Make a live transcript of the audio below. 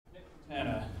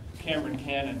Cameron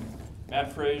Cannon,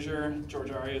 Matt Frazier, George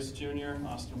Arias Jr.,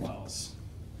 Austin Wells.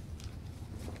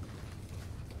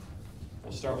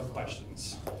 We'll start with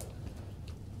questions.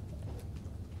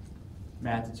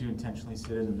 Matt, did you intentionally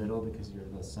sit in the middle because you're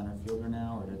the center fielder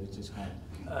now, or did it just kind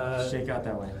of shake out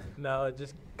that way? No, it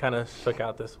just kind of shook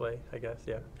out this way, I guess,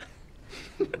 yeah.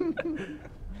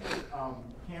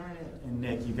 Cameron and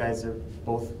Nick, you guys have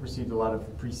both received a lot of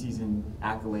preseason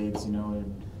accolades,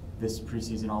 and this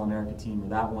preseason All-America team or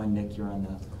that one. Nick, you're on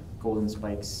the Golden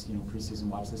Spikes, preseason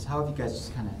watch list. How have you guys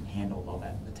just kind of handled all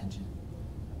that attention?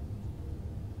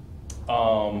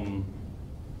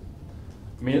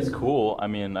 It's cool.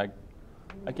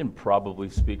 I can probably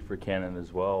speak for Cannon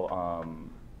as well.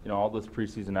 All those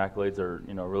preseason accolades are,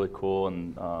 really cool,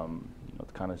 and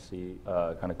it's kind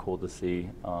of cool to see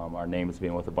our names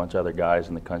being with a bunch of other guys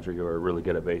in the country who are really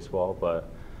good at baseball. But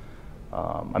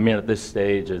at this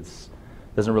stage, it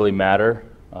doesn't really matter.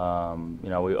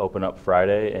 We open up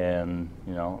Friday, and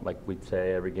like we'd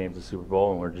say, every game's a Super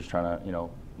Bowl, and we're just trying to,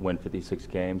 win 56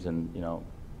 games and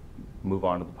move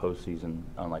on to the postseason,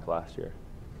 unlike last year.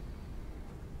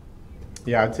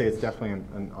 Yeah, I'd say it's definitely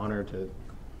an honor to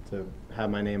have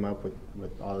my name up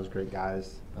with all those great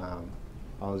guys,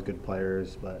 all those good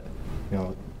players. But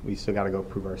we still got to go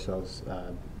prove ourselves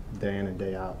day in and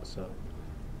day out. So,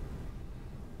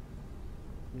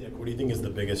 Nick, what do you think is the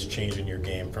biggest change in your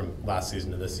game from last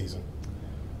season to this season?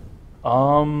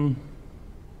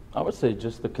 I would say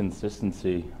just the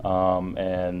consistency,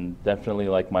 and definitely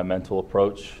like my mental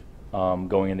approach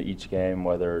going into each game,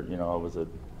 whether it was a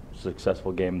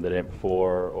successful game the day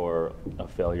before or a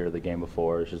failure the game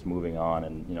before. It's just moving on,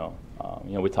 and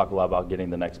we talk a lot about getting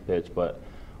the next pitch, but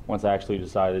once I actually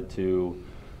decided to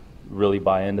really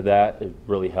buy into that, it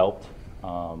really helped,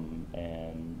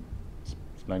 and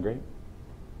it's been great.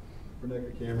 For Nick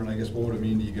or Cameron, I guess what would it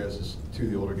mean to you guys as two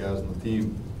of the older guys on the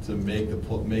team to make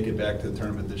it back to the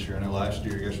tournament this year? I know last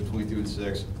year you guys were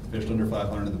 22-6, finished under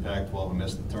 500 in the Pac-12 and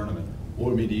missed the tournament.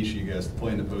 What would it mean to each of you guys to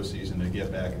play in the postseason to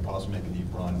get back and possibly make a deep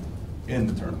run in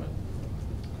the tournament?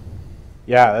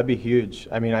 Yeah, that'd be huge.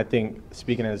 I think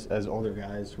speaking as older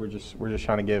guys, we're just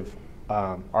trying to give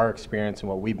our experience and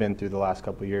what we've been through the last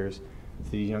couple of years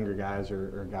to these younger guys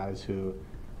or guys who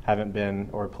haven't been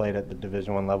or played at the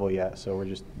Division I level yet. So we're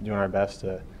just doing our best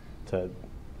to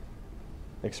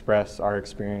express our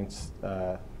experience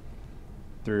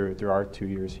through our 2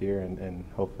 years here, and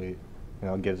hopefully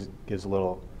gives a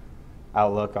little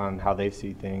outlook on how they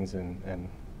see things and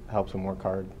helps them work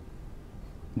hard.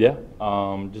 Yeah,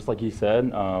 just like he said,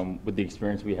 with the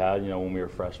experience we had, when we were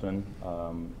freshmen,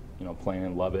 playing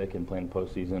in Lubbock and playing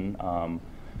postseason,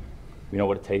 we know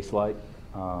what it tastes like.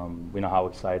 We know how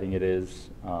exciting it is,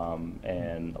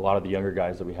 and a lot of the younger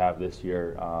guys that we have this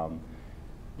year,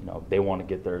 they want to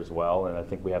get there as well, and I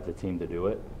think we have the team to do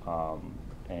it.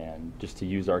 And just to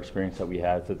use our experience that we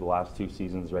had through the last 2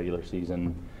 seasons, regular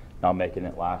season, not making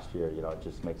it last year, it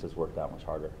just makes us work that much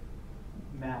harder.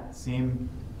 Matt, same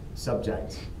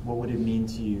subject. What would it mean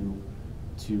to you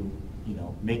to,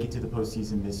 make it to the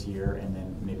postseason this year and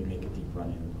then maybe make a deep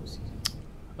run in the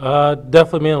postseason?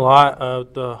 Definitely mean a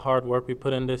lot. The hard work we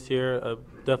put in this year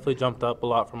definitely jumped up a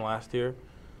lot from last year.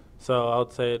 So I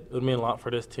would say it would mean a lot for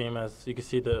this team, as you can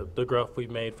see the growth we've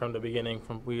made from the beginning,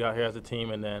 from we got here as a team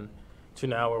and then to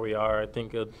now where we are. I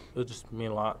think it'll just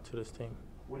mean a lot to this team.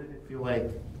 What did it feel like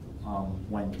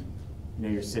when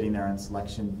you're sitting there on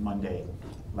selection Monday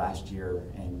last year,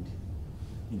 and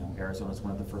Arizona's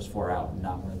one of the first 4 out, and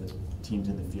not one of the teams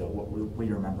in the field? What do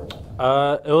you remember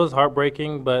about that? It was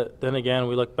heartbreaking, but then again,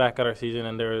 we look back at our season,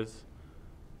 and there was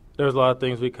a lot of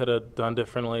things we could have done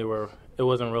differently where it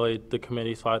wasn't really the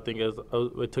committee. So I think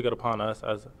it took it upon us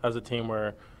as a team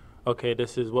where, okay,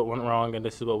 this is what went wrong, and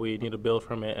this is what we need to build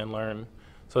from it and learn,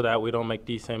 so that we don't make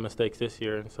these same mistakes this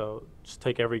year. And so just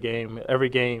take every game. Every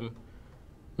game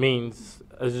means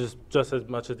just as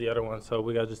much as the other one. So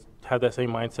we got to just have that same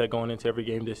mindset going into every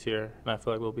game this year, and I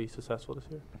feel like we'll be successful this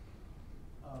year.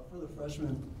 For the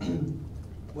freshmen,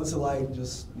 what's it like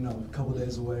just, a couple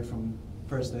days away from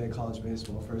first day of college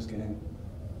baseball, first game?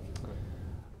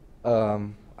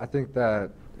 I think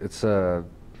that it's a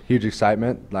huge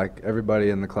excitement. Like everybody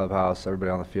in the clubhouse,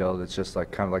 everybody on the field, it's just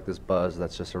like kind of like this buzz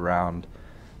that's just around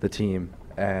the team.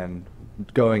 And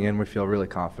going in, we feel really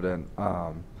confident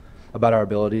about our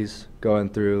abilities, going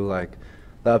through like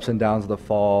the ups and downs of the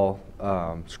fall,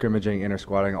 scrimmaging,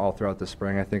 inter-squatting all throughout the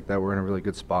spring. I think that we're in a really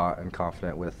good spot and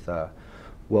confident with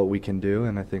what we can do,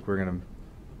 and I think we're going to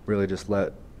really just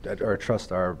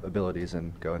trust our abilities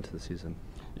and go into the season.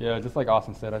 Yeah, just like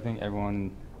Austin said, I think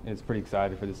everyone is pretty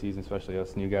excited for the season, especially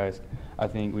us new guys. I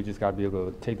think we just got to be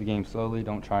able to take the game slowly.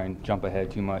 Don't try and jump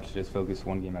ahead too much. Just focus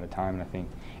one game at a time. And I think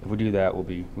if we do that, we'll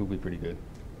be pretty good.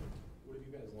 What have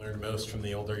you guys learned most from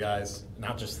the older guys?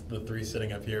 Not just the three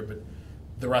sitting up here, but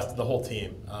the rest of the whole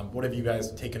team. What have you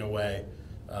guys taken away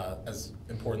as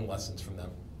important lessons from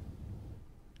them?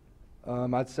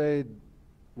 I'd say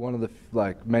one of the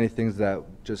many things that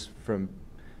just from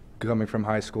coming from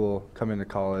high school, coming to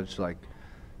college, like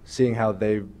seeing how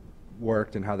they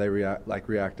worked and how they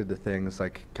reacted to things,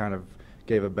 like kind of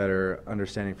gave a better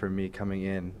understanding for me coming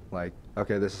in. Like,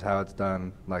 okay, this is how it's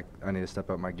done. Like, I need to step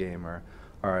up my game. Or,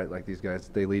 all right, like these guys,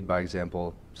 they lead by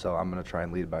example, so I'm gonna try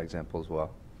and lead by example as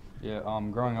well. Yeah,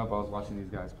 growing up, I was watching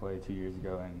these guys play 2 years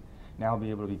ago, and now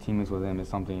be able to be teammates with them is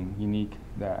something unique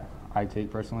that I take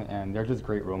personally, and they're just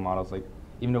great role models. Like,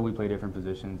 even though we play different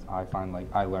positions, I find like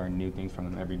I learn new things from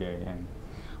them every day, and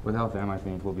without them, I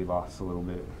think we'll be lost a little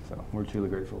bit. So we're truly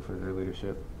grateful for their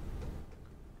leadership.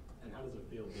 And how does it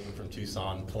feel being from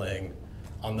Tucson, playing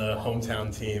on the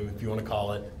hometown team, if you want to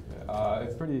call it?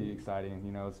 It's pretty exciting.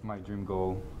 You know, it's my dream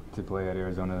goal to play at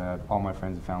Arizona, that all my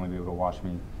friends and family be able to watch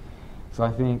me. So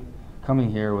I think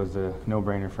coming here was a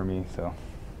no-brainer for me. So.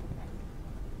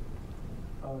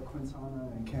 Quintana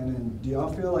and Cannon, do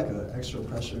y'all feel like an extra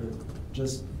pressure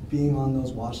just being on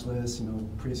those watch lists, you know,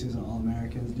 preseason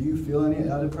All-Americans? Do you feel any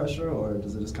added pressure, or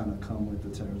does it just kind of come with the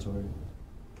territory?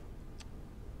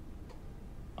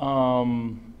 I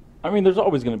mean, there's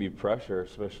always going to be pressure,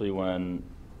 especially when,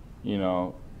 you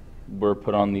know, we're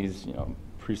put on these, you know,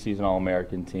 preseason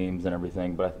All-American teams and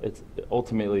everything. But it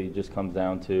ultimately just comes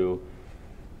down to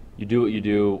you do what you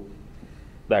do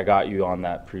that got you on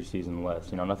that preseason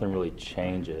list. You know, nothing really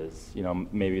changes. You know,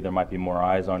 maybe there might be more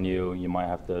eyes on you. You might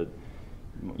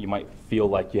feel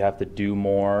like you have to do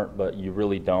more, but you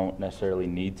really don't necessarily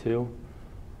need to.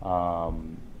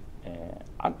 And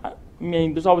I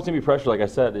mean, there's always gonna be pressure. Like I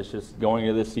said, it's just going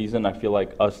into this season. I feel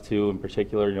like us two in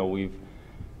particular. You know,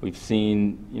 we've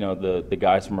seen, you know, the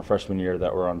guys from our freshman year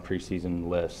that were on preseason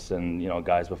lists, and you know,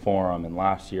 guys before them and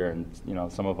last year, and you know,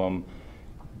 some of them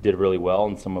did really well,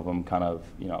 and some of them kind of,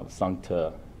 you know, sunk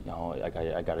to, you know,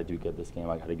 I got to do good this game.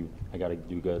 I got to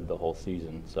do good the whole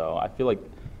season. So I feel like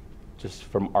just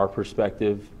from our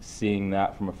perspective, seeing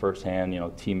that from a firsthand, you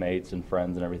know, teammates and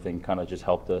friends and everything kind of just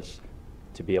helped us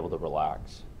to be able to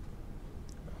relax.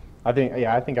 I think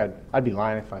I'd be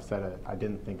lying if I said I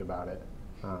didn't think about it.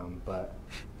 But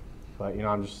you know,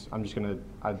 I'm just gonna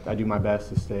I do my best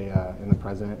to stay in the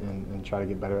present and try to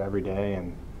get better every day,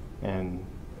 and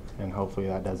hopefully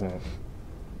that doesn't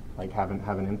like have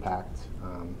an impact,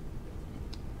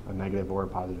 a negative or a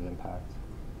positive impact.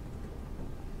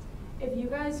 If you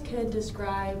guys could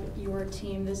describe your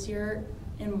team this year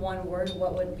in one word,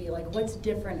 what would it be? Like, what's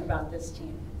different about this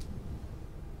team?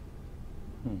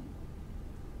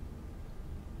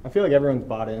 I feel like everyone's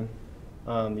bought in,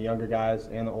 the younger guys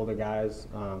and the older guys.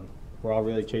 We're all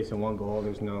really chasing one goal.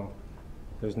 There's no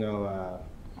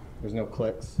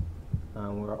clicks.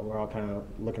 We're all kind of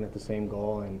looking at the same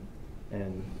goal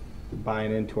and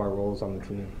buying into our roles on the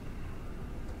team.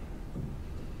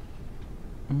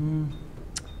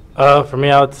 For me,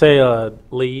 I would say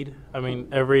lead. I mean,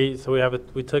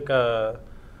 we took a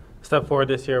step forward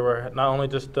this year where not only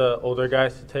just the older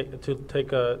guys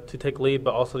to take lead,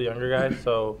 but also the younger guys.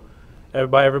 So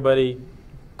everybody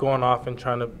going off and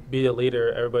trying to be a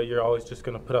leader, you're always just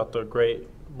going to put out the great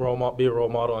be a role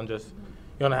model, and just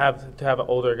you want to have an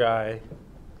older guy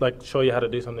like show you how to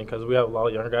do something, because we have a lot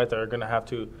of younger guys that are going to have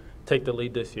to take the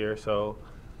lead this year. So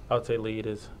I would say lead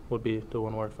would be the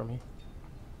one word for me.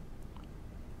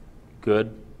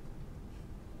 Good.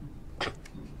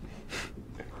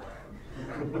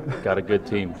 Got a good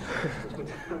team.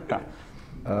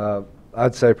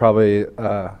 I'd say probably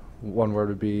one word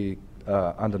would be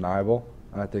undeniable.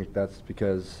 I think that's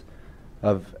because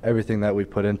of everything that we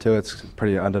put into it. It's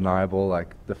pretty undeniable,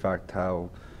 like the fact how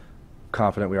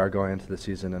confident we are going into the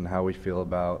season and how we feel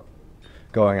about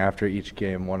going after each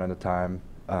game one at a time,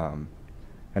 and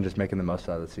just making the most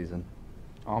out of the season.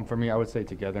 For me, I would say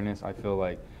togetherness. I feel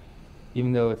like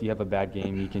even though if you have a bad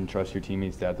game, you can trust your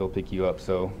teammates that they'll pick you up.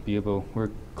 So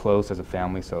we're close as a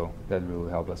family, so that really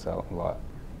helped us out a lot.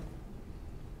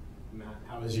 Matt,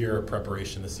 how has your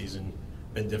preparation this season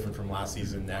been different from last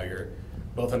season? Now you're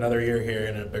both another year here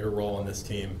and in a bigger role on this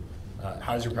team.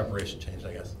 How has your preparation changed,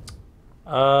 I guess?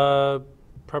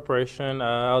 Preparation,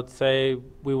 I would say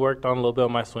we worked on a little bit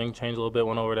of my swing change, a little bit,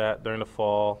 went over that during the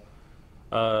fall.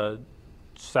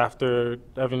 Just after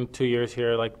having 2 years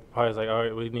here, probably was like, all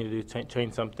right, we need to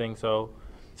change something. So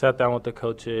sat down with the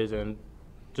coaches and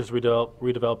just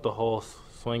redeveloped the whole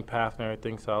swing path and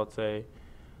everything. So I would say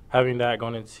having that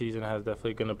going into season has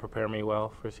definitely going to prepare me well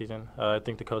for season. I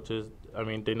think the coaches, I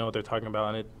mean, they know what they're talking about,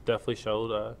 and it definitely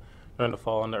showed during the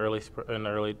fall and the early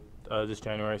this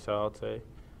January. So I'd say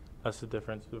that's the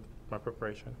difference with my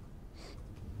preparation.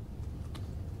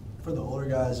 For the older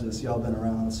guys, just y'all been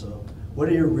around, so what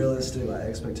are your realistic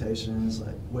expectations,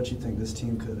 what you think this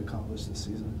team could accomplish this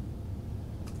season?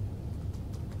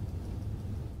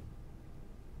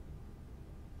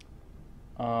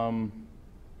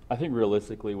 I think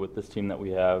realistically with this team that we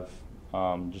have,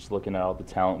 just looking at all the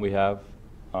talent we have,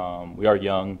 we are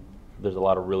young. There's a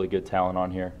lot of really good talent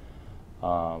on here.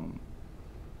 I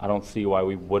don't see why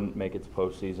we wouldn't make it to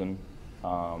postseason. There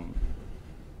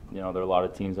are a lot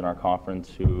of teams in our conference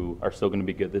who are still going to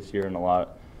be good this year, and a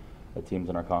lot of teams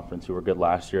in our conference who were good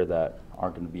last year that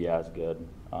aren't going to be as good.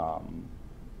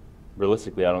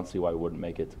 Realistically, I don't see why we wouldn't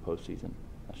make it to postseason.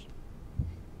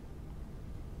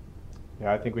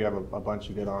 Yeah, I think we have a bunch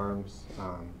of good arms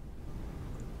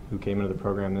who came into the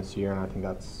program this year, and I think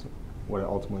that's what it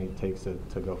ultimately takes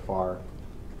to go far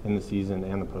in the season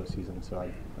and the postseason. So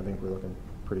I think we're looking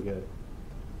pretty good.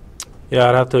 Yeah,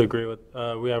 I'd have to agree with.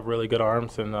 We have really good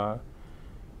arms, and I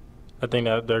think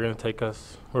that they're going to take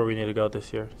us where we need to go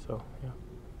this year. So, yeah.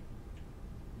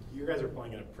 You guys are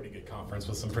playing in a pretty good conference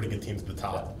with some pretty good teams at the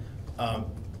top.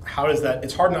 How does that?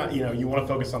 It's hard not. You want to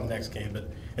focus on the next game, but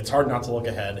it's hard not to look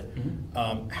ahead.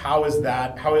 Mm-hmm. How is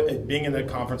that? Being in the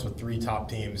conference with 3 top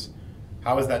teams?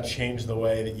 How has that changed the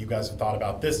way that you guys have thought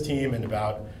about this team and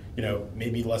about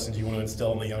maybe lessons you want to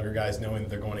instill in the younger guys, knowing that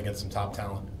they're going against some top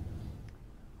talent?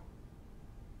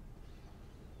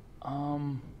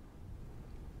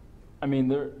 I mean,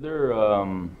 there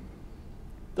are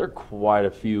quite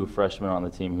a few freshmen on the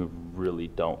team who really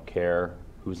don't care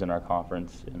who's in our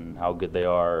conference and how good they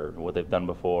are, or what they've done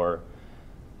before.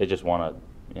 They just want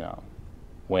to,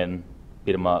 win,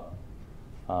 beat them up.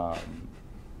 But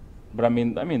I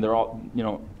mean, they're all,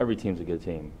 every team's a good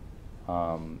team.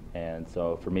 And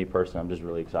so for me personally, I'm just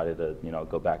really excited to,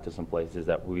 go back to some places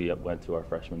that we went to our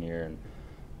freshman year, and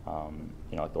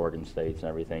like the Oregon States and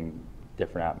everything,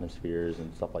 different atmospheres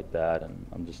and stuff like that. And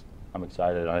I'm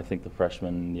excited. And I think the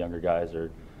freshmen and the younger guys are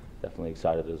definitely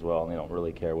excited as well, and they don't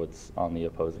really care what's on the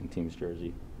opposing team's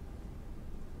jersey.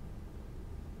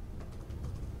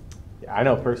 Yeah, I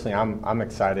know personally, I'm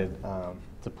excited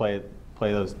to play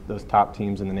those top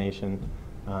teams in the nation.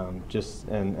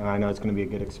 And I know it's going to be a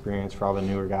good experience for all the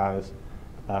newer guys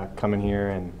coming here.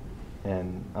 And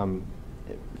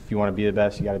if you want to be the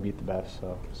best, you got to beat the best.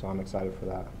 So I'm excited for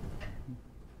that.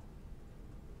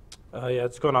 Yeah,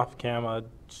 it's going off Cam.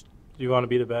 You want to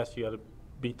be the best, you got to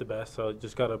beat the best. So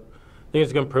just got to. I think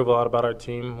it's going to prove a lot about our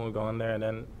team when we go in there. And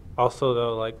then also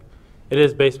though, it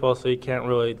is baseball, so you can't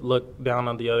really look down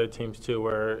on the other teams too.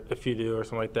 Where if you do or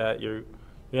something like that, you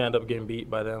end up getting beat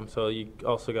by them. So you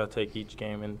also got to take each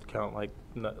game into account. Like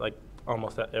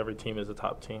almost every team is a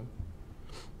top team.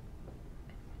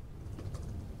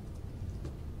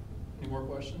 Any more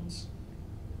questions?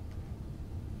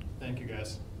 Thank you,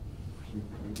 guys.